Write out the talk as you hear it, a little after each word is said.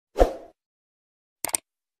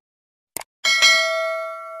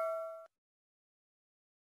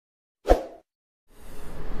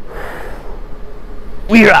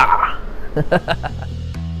WIRA.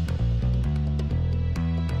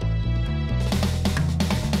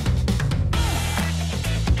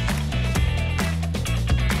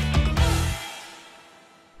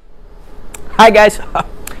 Hi guys.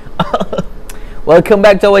 Welcome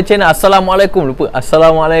back to our channel. Assalamualaikum. Lupa.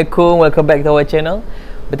 Assalamualaikum. Welcome back to our channel.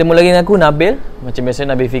 Bertemu lagi dengan aku, Nabil. Macam biasa,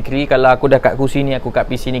 Nabil Fikri. Kalau aku dah kat kursi ni, aku kat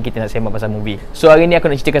PC ni, kita nak sembang pasal movie. So hari ni aku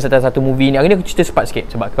nak ceritakan satu movie ni. Hari ni aku cerita cepat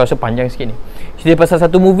sikit sebab aku rasa panjang sikit ni. Cerita pasal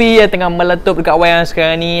satu movie yang tengah meletup dekat wayang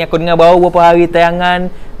sekarang ni. Aku dengar baru beberapa hari tayangan,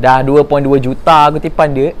 dah 2.2 juta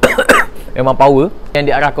kutipan dia. Memang power.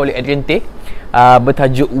 Yang diarahkan oleh Adrian Teh,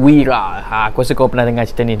 bertajuk WIRA. Aku rasa kau pernah dengar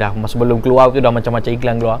cerita ni dah. Sebelum keluar tu dah macam-macam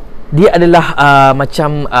iklan keluar. Dia adalah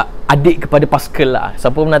macam adik kepada pasal lah.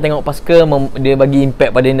 Siapa pernah tengok pasal, dia bagi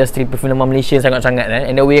impact pada industri perfilman Malaysia sangat-sangat.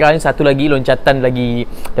 And the WIRA ni satu lagi loncatan lagi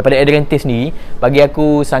daripada Adrian Teh ni. Bagi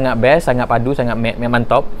aku sangat best, sangat padu, sangat memang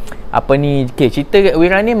top. Apa ni, okay, cerita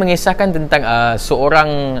WIRA ni mengisahkan tentang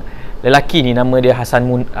seorang lelaki ni, nama dia Hasan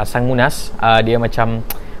Munas. Dia macam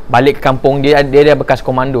balik ke kampung. Dia bekas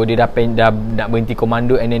komando. Dia dah nak berhenti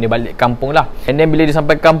komando, and then dia balik kampung lah. And then bila dia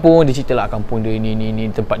sampai kampung, dia cerita lah kampung dia ni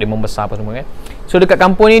tempat dia membesar apa semua kan. So dekat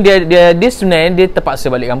kampung ni dia sebenarnya dia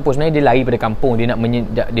terpaksa balik kampung. Sebenarnya dia lari pada kampung. Dia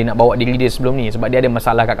nak bawa diri dia sebelum ni sebab dia ada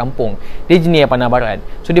masalah kat kampung. Dia jenis panah barat.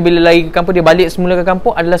 So dia bila lari ke kampung, dia balik semula ke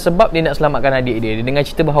kampung adalah sebab dia nak selamatkan adik dia. Dia dengar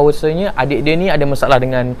cerita bahawasanya adik dia ni ada masalah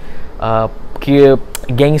dengan kira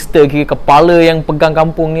gangster, kira kepala yang pegang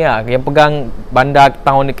kampung ni lah, yang pegang bandar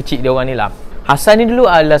tahun kecil dia orang ni lah. Hasan ni dulu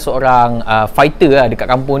adalah seorang fighter lah dekat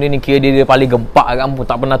kampung dia ni. Kira dia paling gempak kat kampung,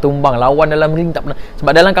 tak pernah tumbang, lawan dalam ring tak pernah.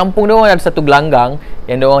 Sebab dalam kampung dia orang ada satu gelanggang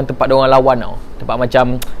yang dia orang tempat dia orang lawan tau. Tempat macam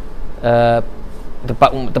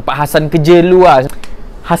tempat Hasan kerja dulu lah.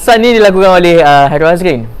 Hasan ni dilakukan oleh Hairul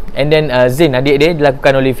Azrin, and then Zain adik dia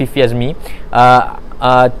dilakukan oleh Fifi Azmi.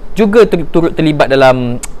 Juga turut terlibat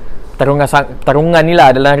dalam pertarungan ni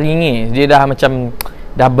lah, dalam ring ni. Dia dah macam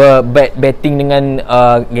dah betting dengan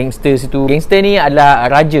gangster situ. Gangster ni adalah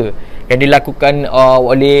raja yang dilakukan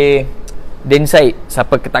oleh Dan Said.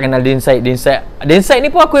 Siapa tak kenal Dan Said? Dan Said ni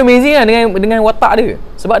pun aku amazing lah dengan watak dia.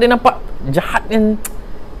 Sebab dia nampak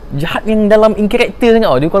jahat yang dalam in character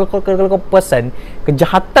sangat. Dia kalau kau perasan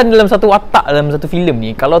kejahatan dalam satu watak dalam satu filem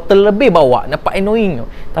ni, kalau terlebih bawa nampak annoying.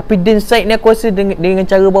 Tapi Dan Said ni aku rasa dengan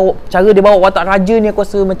cara dia bawa watak raja ni, aku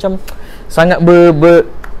rasa macam sangat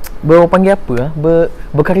panggil apa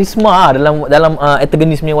berkarisma dalam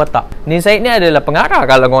antagonis punya watak. Dan Said ni adalah pengarah,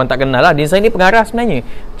 kalau korang tak kenal lah. Dan Said ni pengarah sebenarnya.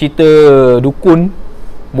 Cerita dukun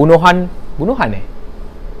bukan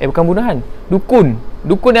bunuhan,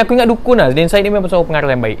 dukun yang aku ingat dukun lah. Dan Said ni memang seorang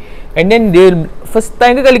pengarah yang baik. And then dia first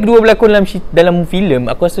time ke kali kedua berlakon dalam filem,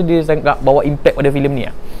 aku rasa dia sangat bawa impact pada filem ni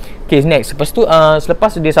lah. Okay, next. Lepas tu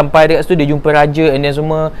selepas dia sampai dekat situ, dia jumpa raja, and then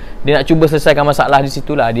semua dia nak cuba selesaikan masalah di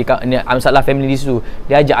situ lah. Masalah family di situ.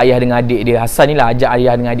 Dia ajak ayah dengan adik dia, Hasan ni lah, ajak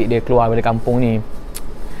ayah dengan adik dia keluar dari kampung ni.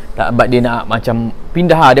 Sebab dia nak macam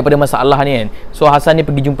pindah daripada masalah ni kan. So Hasan ni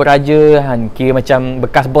pergi jumpa raja, kira macam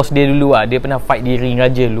bekas bos dia dulu lah. Dia pernah fight di ring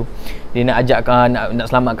raja dulu. Dia nak ajakkan, nak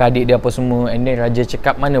selamatkan adik dia apa semua. And then raja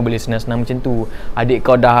cakap, mana boleh senang-senang macam tu, adik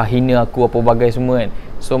kau dah hina aku apa bagai semua kan.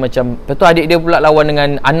 So macam, lepas tu adik dia pula lawan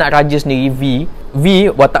dengan anak raja sendiri,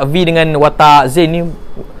 watak V dengan watak Zain ni.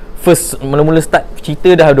 First mula-mula start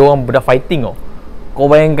cerita dah diorang dah fighting tau. Kau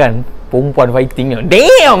bayangkan perempuan fighting tau.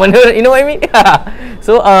 Damn, you know what I mean?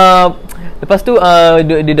 So lepas tu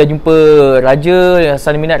dia dah jumpa raja.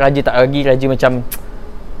 Hasan minat, raja tak lagi. Raja macam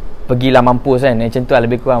pergilah mampus kan, macam tu lah,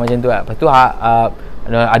 lebih kurang macam tu lah. Lepas tu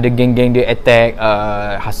ada geng-geng dia attack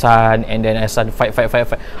Hasan, and then Hasan fight.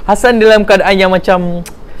 Hasan dalam keadaan yang macam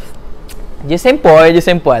je sempoi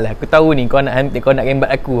lah. Aku tahu ni kau nak gambat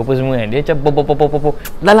aku apa semua kan. Dia macam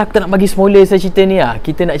dah lah, aku tak nak bagi spoiler saya cerita ni lah.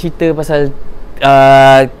 Kita nak cerita pasal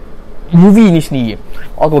movie ni sendiri.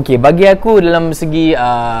 Okay, bagi aku dalam segi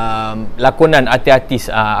lakonan artis,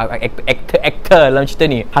 aktor dalam cerita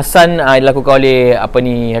ni, Hasan dilakukan oleh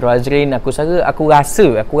Hairul Azrin. Aku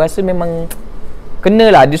rasa memang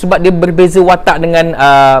kena lah dia, sebab dia berbeza watak dengan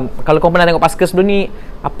kalau kau pernah tengok pasal sebelum ni,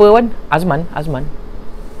 apa Wan? Azman.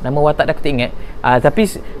 Nama watak dah aku tak ingat. Tapi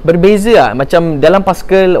berbeza lah. Macam dalam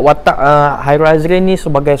pasal watak Hairul Azrin ni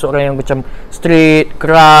sebagai seorang yang macam straight,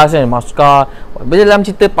 keras kan, maskar. Dalam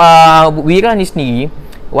cerita WIRA ni sendiri,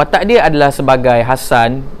 watak dia adalah sebagai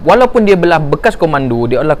Hasan. Walaupun dia bekas komando,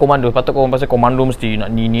 dia adalah komando. Patut korang pasal komando mesti nak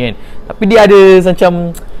ni kan. Tapi dia ada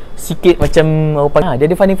macam sikit macam dia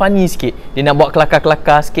ada funny sikit. Dia nak buat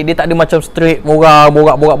kelakar sikit. Dia tak ada macam straight borak.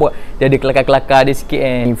 Dia ada kelakar dia sikit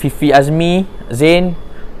kan. Fifi Azmi, Zain,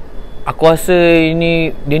 aku rasa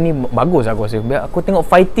dia ni bagus aku rasa. Aku tengok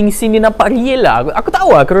fighting scene dia nampak real lah. Aku tak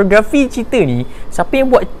tahu lah koreografi cerita ni, siapa yang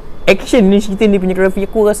buat action ni, cerita ni punya koreografi,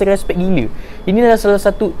 aku rasa respect gila. Ini adalah salah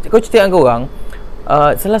satu, kau cerita dengan korang,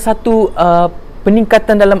 salah satu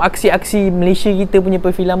peningkatan dalam aksi-aksi Malaysia kita punya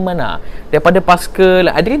perfilman lah. Daripada pasal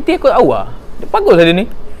Adrian Teh aku tahu lah, dia bagus lah dia ni.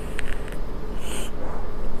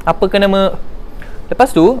 Apa ke nama, lepas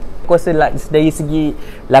tu aku rasa dari segi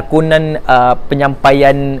lakonan,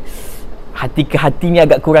 penyampaian hati ke hati ni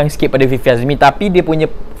agak kurang sikit pada Fifi Azmi, tapi dia punya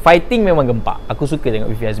fighting memang gempak. Aku suka tengok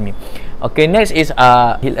Fifi Azmi. Okay, next is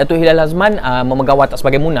Datuk Hilal Azman memegang watak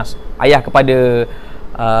sebagai Munas, ayah kepada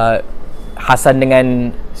Hasan dengan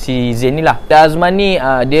si Zain ni lah. Azman ni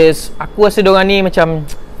dia, aku rasa diorang ni macam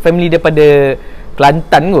family daripada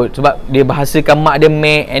Kelantan kot, sebab dia bahasakan mak dia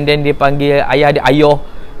Mek, and then dia panggil ayah dia Ayoh.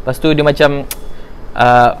 Lepas tu dia macam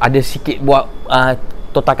ada sikit buat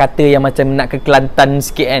tota kata yang macam nak ke Kelantan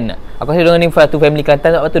sikit kan. Aku rasa diorang ni satu family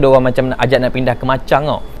Kelantan, sebab tu diorang macam nak ajak nak pindah ke Macang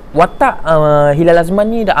tau. Watak Hilal Azman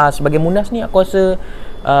ni sebagai Munas ni, aku rasa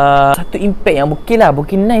satu impact yang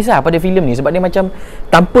bukan nice lah pada filem ni, sebab dia macam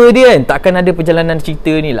tanpa dia kan takkan ada perjalanan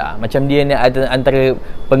cerita ni lah. Macam dia ni ada antara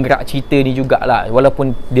penggerak cerita ni jugalah,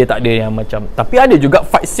 walaupun dia tak ada yang macam, tapi ada juga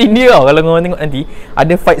fight scene dia tau. Kalau korang tengok nanti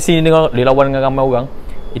ada fight scene dia lawan dengan ramai orang,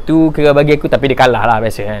 itu kira bagi aku, tapi dia kalah lah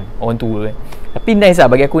biasa kan, orang tua kan. Tapi nice lah,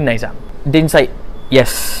 bagi aku nice lah. Dan Syed,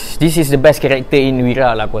 yes, this is the best character in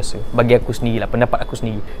WIRA lah aku rasa, bagi aku sendiri lah, pendapat aku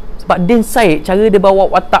sendiri. Sebab Dan Syed, cara dia bawa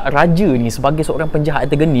watak raja ni sebagai seorang penjahat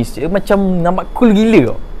antagonis, dia macam nampak cool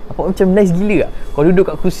gila tau. Nampak macam nice gila lah. Kau duduk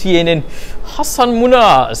kat kursi and then Hasan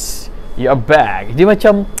Munas, you're back, dia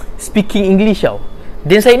macam speaking English tau.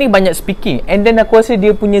 Dan Syed ni banyak speaking, and then aku rasa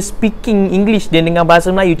dia punya speaking English dia dengan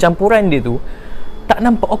bahasa Melayu, campuran dia tu tak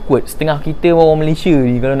nampak awkward. Setengah kita orang Malaysia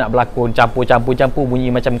ni kalau nak berlakon campur bunyi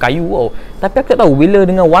macam kayu tau. Tapi aku tak tahu, bila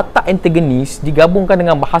dengan watak antagonis digabungkan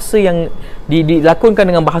dengan bahasa yang dilakonkan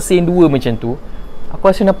dengan bahasa yang dua macam tu, aku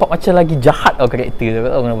rasa nampak macam lagi jahat tau karakter tu.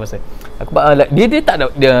 Tak tahu kenapa pasal. Dia tak ada,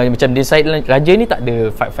 dia macam dia side raja ni tak ada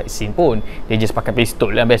fight scene pun. Dia just pakai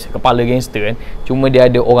pistol lah biasa, kepala gangster kan. Cuma dia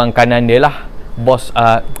ada orang kanan dia lah, bos,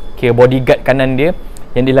 kira bodyguard kanan dia,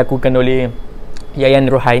 yang dilakukan oleh Yayan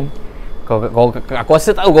Rohain. Aku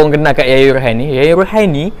rasa tahu korang kenal kat Yayan Rohain ni. Yayan Rohain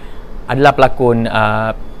ni adalah pelakon,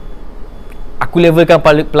 aku levelkan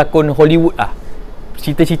pelakon Hollywood lah.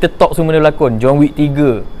 Cerita-cerita top semua dia pelakon. John Wick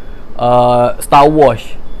 3, Star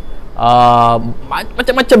Wars,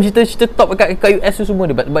 macam-macam cerita-cerita top kat US tu semua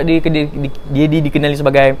dia. Sebab dia dikenali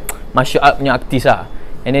sebagai martial art punya artis lah.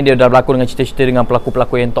 And then dia dah berlakon dengan cerita-cerita dengan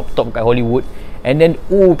pelakon-pelakon yang top-top kat Hollywood. And then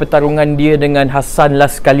pertarungan dia dengan Hasan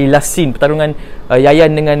Lasin, pertarungan Yayan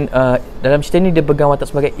dengan dalam cerita ni dia pegang watak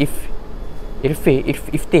sebagai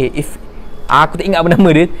aku tak ingat apa nama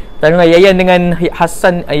dia. Pertarungan Yayan dengan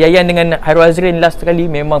Hasan, Yayan dengan Hairul Azrin last kali,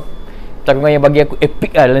 memang pertarungan yang bagi aku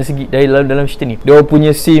epic lah dalam segi dalam cerita ni. Dia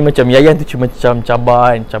punya scene macam Yayan tu cuma macam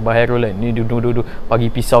cabar Hairul kan. Ni duduk bagi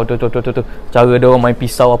pisau tu. Cara dia orang main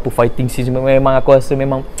pisau, apa fighting scene, memang aku rasa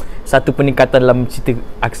memang satu peningkatan dalam cerita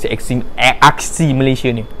aksi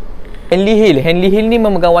Malaysia ni. Henley Hill ni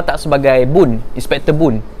memegang watak sebagai Bun, Inspektor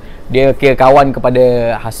Bun. Dia kira kawan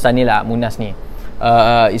kepada Hasan ni lah, Munas ni.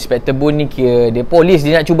 Inspektor Bun ni kira dia polis,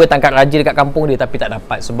 dia nak cuba tangkap raja dekat kampung dia, tapi tak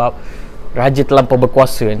dapat sebab raja terlampau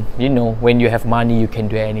berkuasa kan. You know, when you have money you can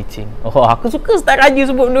do anything. Aku suka start raja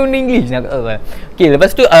sebut benda-benda English. Okay,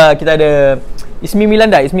 lepas tu kita ada Ismi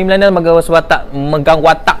Milanda memegang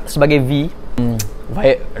watak sebagai V,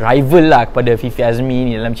 rival lah kepada Fifi Azmi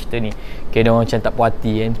ni dalam cerita ni. Okay, dia orang macam tak puas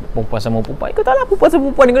hati kan, perempuan sama perempuan. Kau tahu lah, perempuan sama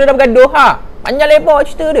perempuan ni kau dah bergaduh panjang lebar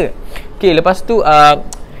cerita dia. Okay, lepas tu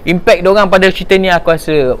impact diorang pada cerita ni aku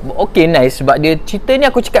rasa okay, nice. Sebab dia cerita ni,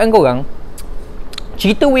 aku cakap dengan korang,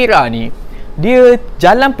 cerita WIRA ni, dia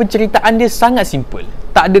jalan penceritaan dia sangat simple,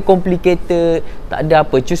 tak ada complicated, tak ada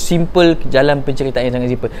apa, just simple. Jalan penceritaan yang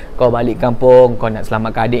sangat simple. Kau balik kampung, kau nak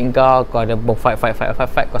selamatkan adik kau ada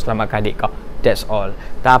fight, kau selamatkan adik kau, that's all.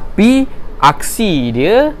 Tapi aksi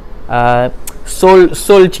dia,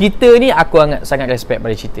 soul cerita ni, aku sangat respect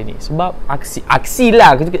pada cerita ni. Sebab aksi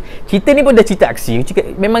lah. Cerita ni pun dah cerita aksi.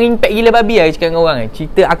 Memang impact gila babi lah cakap dengan orang kan.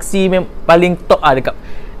 Cerita aksi paling top lah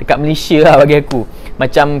dekat Malaysia lah bagi aku.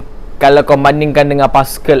 Macam kalau kau bandingkan dengan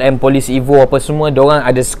Pascal and Police Evo apa semua, diorang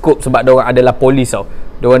ada scope sebab diorang adalah polis tau.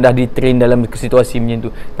 Diorang dah di-train dalam situasi macam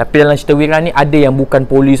tu. Tapi dalam cerita WIRA ni ada yang bukan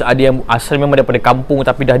polis, ada yang asal memang daripada kampung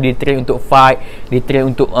tapi dah di-train untuk fight, di-train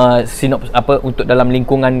untuk untuk dalam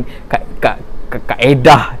lingkungan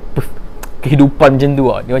kaedah kehidupan macam tu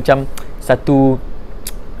lah. Dia macam satu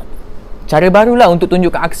cara barulah untuk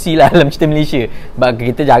tunjukkan aksi lah dalam cerita Malaysia. Sebab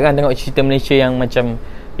kita jarang tengok cerita Malaysia yang macam,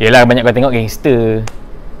 yelah banyak kau tengok gangster,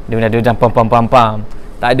 Dia benda dia pam.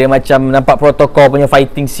 Tak ada macam nampak protokol punya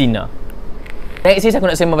fighting scene lah. Next aku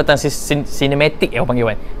nak sembang tentang cinematic orang panggil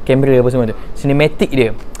kan. Kamera apa semua tu. Cinematic dia.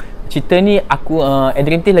 Cerita ni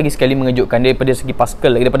Adrian Teh lagi sekali mengejutkan daripada segi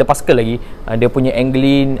pasal lagi. Dia punya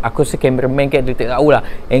angling, aku rasa cameraman kan dia tak tahu lah.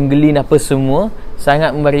 Angling apa semua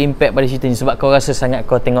sangat memberi impact pada cerita ni sebab kau rasa sangat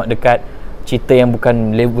kau tengok dekat cerita yang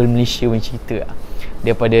bukan level Malaysia punya cerita lah.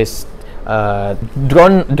 Daripada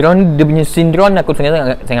drone dia punya scene drone aku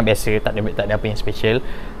sangat biasa, tak ada apa yang special.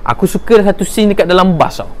 Aku suka satu scene dekat dalam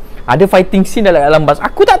bas tau. Ada fighting scene dalam bas.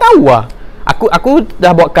 Aku tak tahu lah. Aku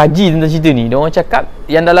dah buat kaji tentang cerita ni. Diorang cakap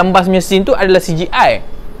yang dalam bas punya scene tu adalah CGI.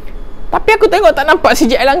 Tapi aku tengok tak nampak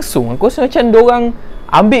CGI langsung. Aku rasa macam diorang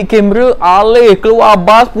ambil kamera, keluar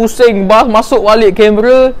bas, pusing bas, masuk balik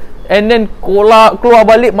kamera, and then keluar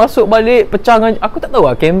balik, masuk balik, pecah dengan, aku tak tahu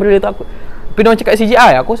lah kamera tu aku. Tapi diorang cakap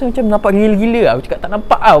CGI. Aku rasa macam nampak gila-gila lah. Aku cakap tak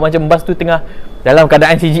nampak lah macam bas tu tengah dalam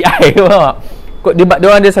keadaan CGI.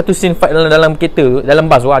 Diorang ada satu scene fight dalam kereta, dalam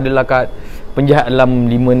bas tu adalah kat penjahat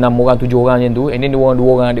dalam 5-6 orang 7 orang macam tu, and then dua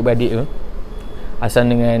orang adik-beradik tu,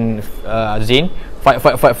 Hasan dengan Zain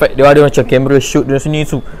fight. Dia ada macam kamera shoot dari sini,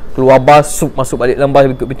 keluar bas, masuk balik dalam bas,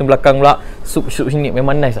 ikut pintu belakang pula, shoot sini.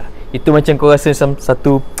 Memang nice lah. Itu macam kau rasa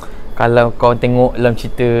satu, kalau kau tengok dalam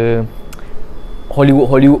cerita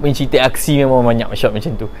Hollywood punya cerita aksi memang banyak shot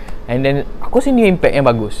macam tu. And then aku rasa ni impact yang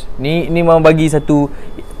bagus. Ni memang bagi satu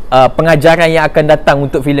pengajaran yang akan datang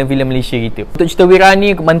untuk filem-filem Malaysia kita. Untuk cerita WIRA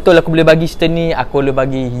ni, mantul aku boleh bagi cerita ni, aku boleh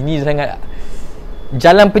bagi ini sangat.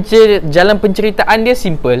 Jalan penceritaan dia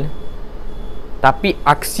simple, tapi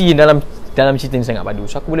aksi dalam cerita ni sangat padu.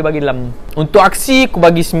 So aku boleh bagi dalam, untuk aksi aku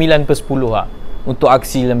bagi 9/10 lah. Untuk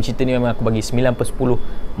aksi dalam cerita ni memang aku bagi 9/10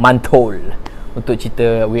 mantul. Untuk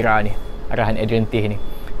cerita WIRA ni, arahan Adrian Teh ni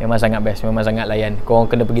memang sangat best, memang sangat layan.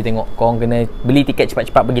 Korang kena pergi tengok, korang kena beli tiket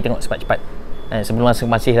cepat-cepat, pergi tengok cepat-cepat. Sebelum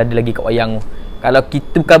masih ada lagi kat wayang. Kalau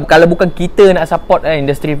bukan kita nak support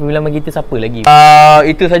industri perfilman kita, siapa lagi?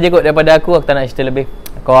 Itu saja kot daripada aku tak nak cerita lebih.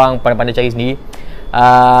 Korang pandai-pandai cari sendiri.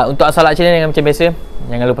 Untuk Asallak channel yang macam biasa,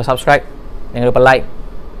 jangan lupa subscribe, jangan lupa like,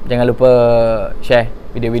 jangan lupa share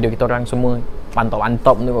video-video kita orang semua.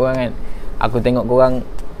 Mantap untuk korang kan. Aku tengok korang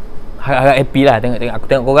harap happy lah. Aku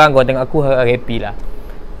tengok korang tengok aku harap happy lah.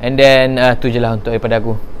 And then tu je lah untuk daripada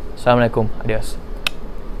aku. Assalamualaikum, adios.